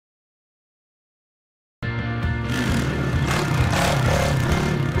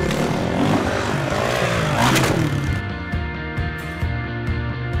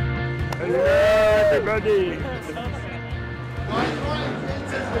ID.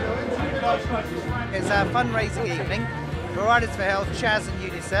 It's our fundraising evening for Riders for Health, Chaz and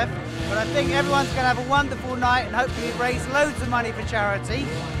UNICEF. But I think everyone's going to have a wonderful night and hopefully raise loads of money for charity.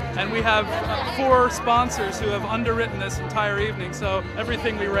 And we have 4 sponsors who have underwritten this entire evening, so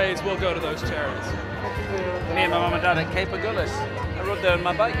everything we raise will go to those charities. Me and my mum and dad at Cape Agulhas. I rode there on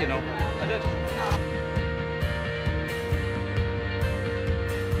my bike, you know. I did.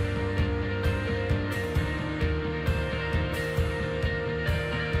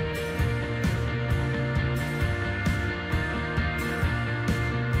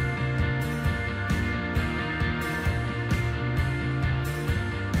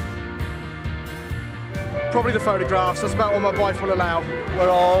 Probably the photographs, that's about all my wife will allow. We're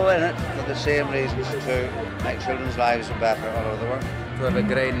all in it for the same reasons, to make children's lives better all over the world. To have a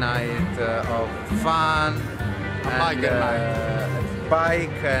great night of fun,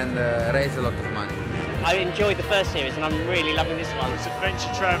 bike and raise a lot of money. I enjoyed the first series and I'm really loving this one. It's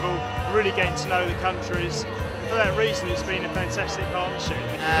adventure travel, really getting to know the countries. For that reason, it's been a fantastic partnership.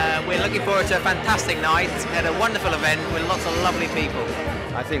 We're looking forward to a fantastic night and a wonderful event with lots of lovely people.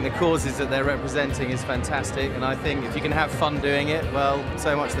 I think the causes that they're representing is fantastic, and I think if you can have fun doing it, well,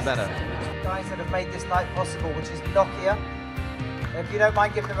 so much the better. The guys that have made this night possible, which is Nokia. If you don't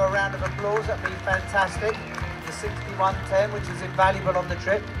mind giving them a round of applause, that'd be fantastic. The 6110, which is invaluable on the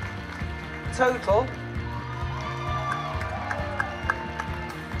trip. Total.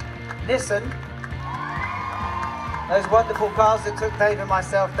 Nissan. Those wonderful cars that took Dave and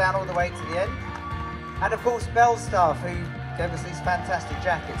myself down all the way to the end. And of course, Bell staff, who gave us these fantastic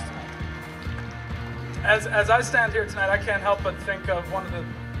jackets tonight. As I stand here tonight, I can't help but think of one of the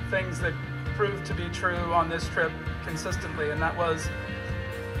things that proved to be true on this trip consistently, and that was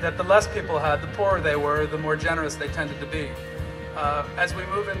that the less people had, the poorer they were, the more generous they tended to be. As we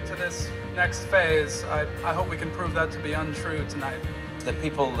move into this next phase, I hope we can prove that to be untrue tonight. The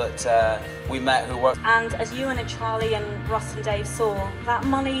people that we met who worked. And as Ewan and Charlie and Ross and Dave saw, that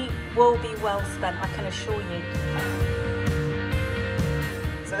money will be well spent, I can assure you.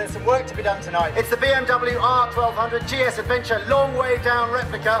 So there's some work to be done tonight. It's the BMW R1200 GS Adventure Long Way Down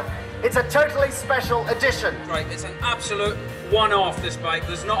replica. It's a totally special edition. Right, it's an absolute one-off, this bike.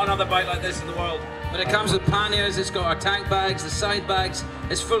 There's not another bike like this in the world. But it comes with panniers, it's got our tank bags, the side bags.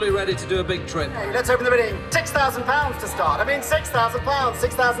 It's fully ready to do a big trip. Hey, let's open the bidding. £6,000 to start. I mean, £6,000.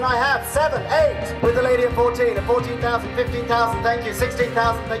 6,000 I have. 7, 8. With the lady at 14. At 14,000, 15,000. Thank you.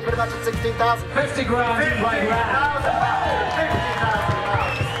 16,000. Thank you very much. At 16,000. 50 grand. 50,000 pounds. 50,000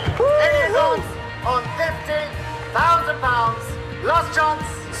 pounds. Any odds on £50,000? Last chance.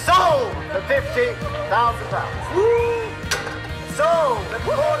 Sold for £50,000. Sold at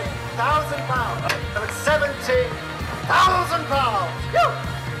 £40,000. So it's £70,000.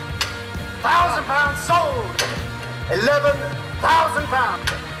 £1,000 sold.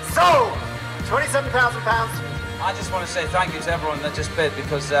 £11,000 sold. £27,000. I just want to say thank you to everyone that just bid,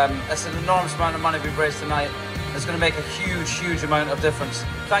 because that's an enormous amount of money we've raised tonight. It's going to make a huge amount of difference.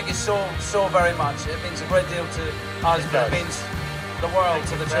 Thank you so very much. It means a great deal to us, but it means the world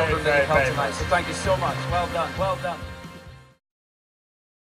to the children that you've helped tonight. So thank you so much. Well done.